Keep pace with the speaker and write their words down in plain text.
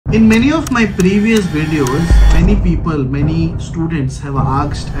In many of my previous videos, many students have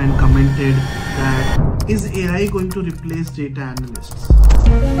asked and commented that is AI going to replace data analysts?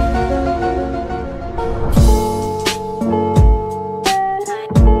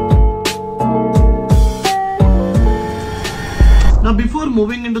 Now, before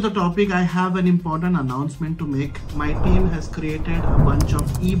moving into the topic, I have an important announcement to make. My team has created a bunch of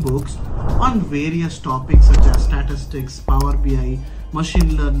ebooks on various topics such as statistics, Power BI,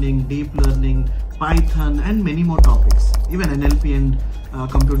 machine learning, deep learning, Python, and many more topics, even NLP and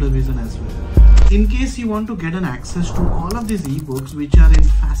computer vision as well. In case you want to get an access to all of these ebooks, which are in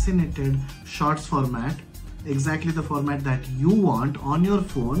fascinated shorts format, exactly the format that you want on your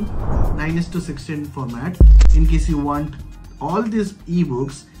phone, 9:16 format. In case you want all these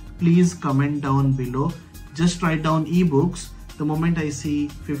ebooks, please comment down below. Just write down ebooks. The moment I see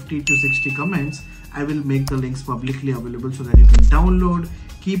 50 to 60 comments, I will make the links publicly available so that you can download,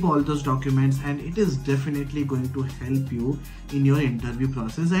 keep all those documents, and it is definitely going to help you in your interview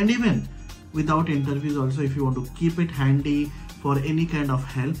process. And even without interviews also, if you want to keep it handy for any kind of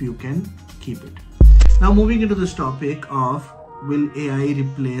help, you can keep it. Now moving into this topic of will AI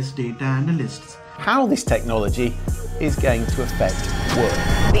replace data analysts? How this technology is going to affect work.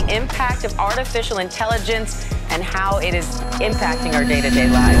 The impact of artificial intelligence and how it is impacting our day-to-day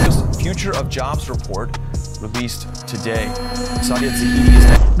lives. This Future of Jobs report released today. Satyajit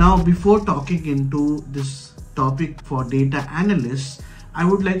is Now, before talking into this topic for data analysts, I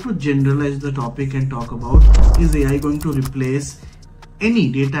would like to generalize the topic and talk about, is AI going to replace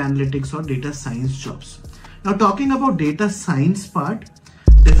any data analytics or data science jobs? Now, talking about data science part,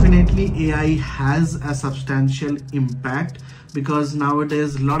 definitely AI has a substantial impact, because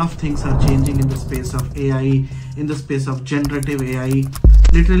nowadays a lot of things are changing in the space of AI, in the space of generative AI.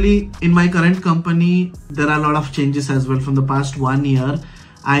 Literally in my current company, there are a lot of changes as well. From the past 1 year,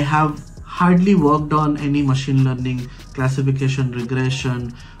 I have hardly worked on any machine learning, classification,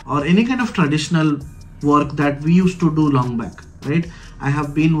 regression, or any kind of traditional work that we used to do long back, right? I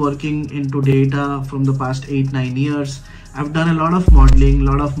have been working into data from the past 8-9 years. I've done a lot of modeling, a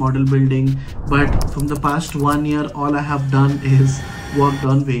lot of model building, but from the past 1 year, all I have done is worked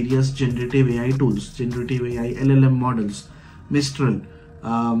on various generative AI tools, generative AI LLM models, Mistral,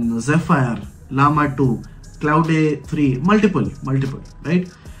 Zephyr, Llama 2, Cloud A3, multiple, right?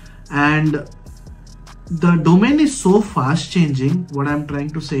 And the domain is so fast changing. What I'm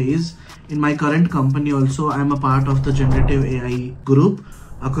trying to say is, in my current company also, I'm a part of the generative AI group.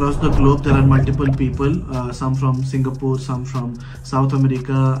 Across the globe, there are multiple people, some from Singapore, some from South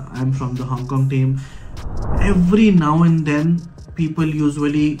America. I'm from the Hong Kong team. Every now and then, people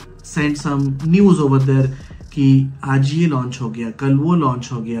usually send some news over there कि आज ये launch हो गया, कल वो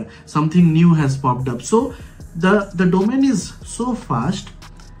launch हो गया, something new has popped up. So the domain is so fast,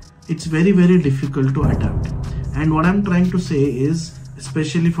 it's very difficult to adapt. And what I'm trying to say is,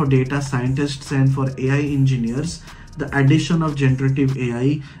 especially for data scientists and for AI engineers, the addition of generative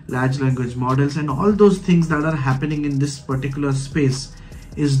AI, large language models, and all those things that are happening in this particular space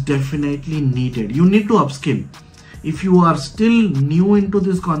is definitely needed. You need to upskill. If you are still new into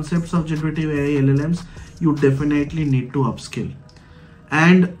these concepts of generative AI LLMs, you definitely need to upskill.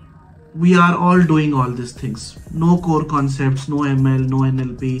 And we are all doing all these things. No core concepts, no ML, no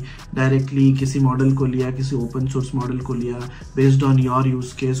NLP. Directly किसी model को लिया, किसी open source model को लिया, based on your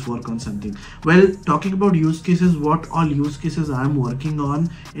use case, work on something. Well, talking about use cases, what all use cases I am working on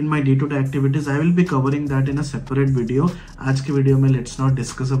in my day-to-day activities, I will be covering that in a separate video. आज के video में let's not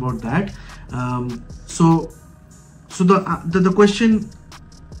discuss about that. So the question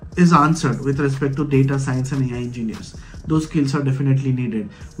is answered with respect to data science and AI engineers. Those skills are definitely needed.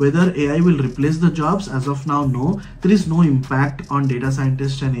 Whether AI will replace the jobs, as of now, no. There is no impact on data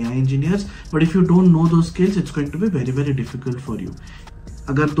scientists and AI engineers. But if you don't know those skills, it's going to be very difficult for you.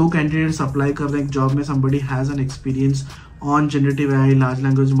 अगर दो candidates apply कर रहे हैं job में, somebody has an experience on generative AI, large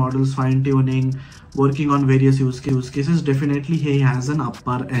language models, fine tuning, working on various use cases, definitely he has an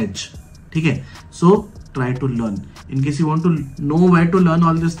upper edge. ठीक है? So try to learn. In case you want to know where to learn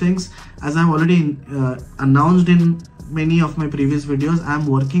all these things, as I've already announced in many of my previous videos, I'm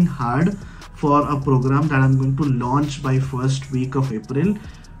working hard for a program that I'm going to launch by first week of April.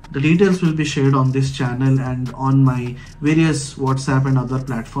 The details will be shared on this channel and on my various WhatsApp and other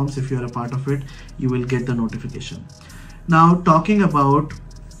platforms. If you are a part of it, you will get the notification. Now, talking about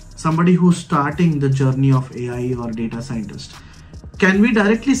somebody who's starting the journey of AI or data scientist, can we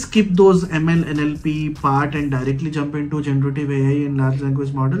directly skip those ML, NLP part and directly jump into generative AI and large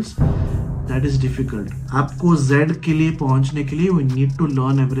language models? That is difficult. आपको Z के लिए पहुंचने के लिए we need to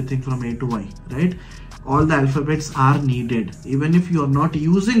learn everything from A to Y, right? all the alphabets are needed. Even if you are not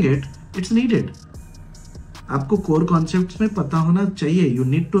using it, it's needed. आपको core concepts में पता होना चाहिए. You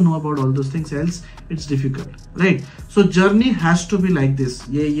need to know about all those things, else it's difficult, right? So journey has to be like this.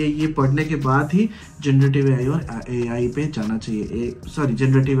 ये पढ़ने के बाद ही generative AI और AI पे जाना चाहिए. Sorry,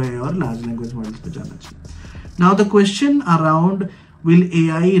 generative AI और large language models पे जाना चाहिए. Now the question around, will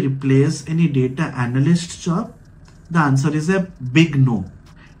AI replace any data analyst job? The answer is a big no.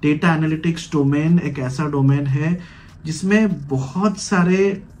 Data analytics domain एक ऐसा domain है जिसमें बहुत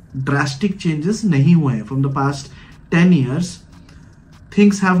सारे drastic changes नहीं हुए हैं. From the past 10 years,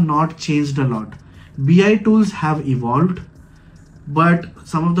 things have not changed a lot. BI tools have evolved, but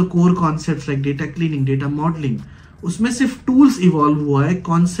some of the core concepts like data cleaning, data modeling, उसमें सिर्फ tools evolve हुआ है,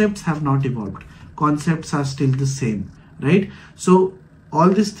 concepts have not evolved. Concepts are still the same, right? So all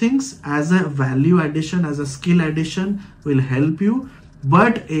these things as a value addition, as a skill addition will help you,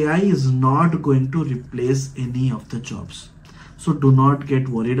 but AI is not going to replace any of the jobs. So do not get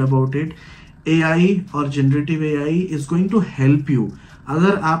worried about it. AI or generative AI is going to help you.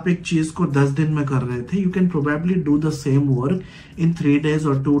 अगर आप एक चीज को 10 दिन में कर रहे थे, you can probably do the same work in 3 days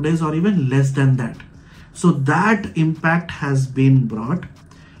or 2 days or even less than that. So that impact has been brought.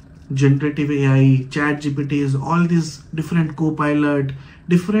 Generative AI, ChatGPT, all these different Copilot,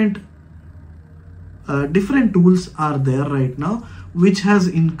 different tools are there right now, which has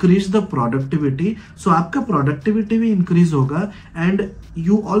increased the productivity. So आपका productivity भी increase होगा, and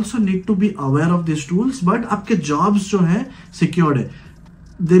you also need to be aware of these tools. But आपके jobs जो है secured है.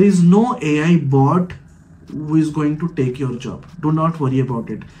 There is no AI bot who is going to take your job. Do not worry about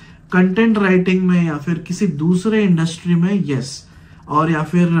it. Content writing में या फिर किसी दूसरे industry में yes, और या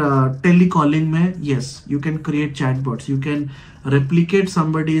फिर telecalling में yes, you can create chatbots. You can replicate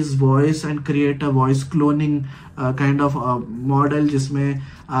somebody's voice and create a voice cloning kind of model जिसमें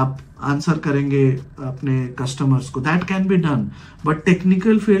आप आंसर करेंगे अपने customers को. That can be done. But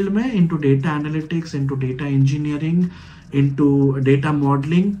technical field में, into data analytics, into data engineering, into data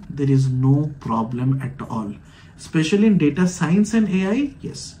modeling, there is no problem at all. Especially in data science and AI,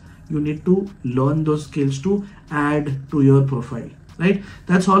 yes, you need to learn those skills to add to your profile. Right,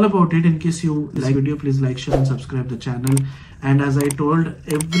 that's all about it. In case you like the video, please like, share and subscribe the channel. And as I told,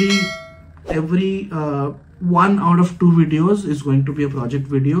 every 1 out of 2 videos is going to be a project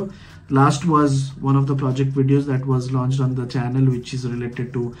video. Last was one of the project videos that was launched on the channel, which is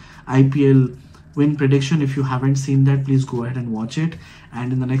related to IPL win prediction. If you haven't seen that, please go ahead and watch it.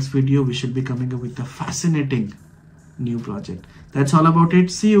 And in the next video, we should be coming up with a fascinating new project. That's all about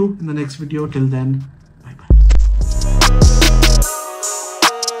it. See you in the next video. Till then,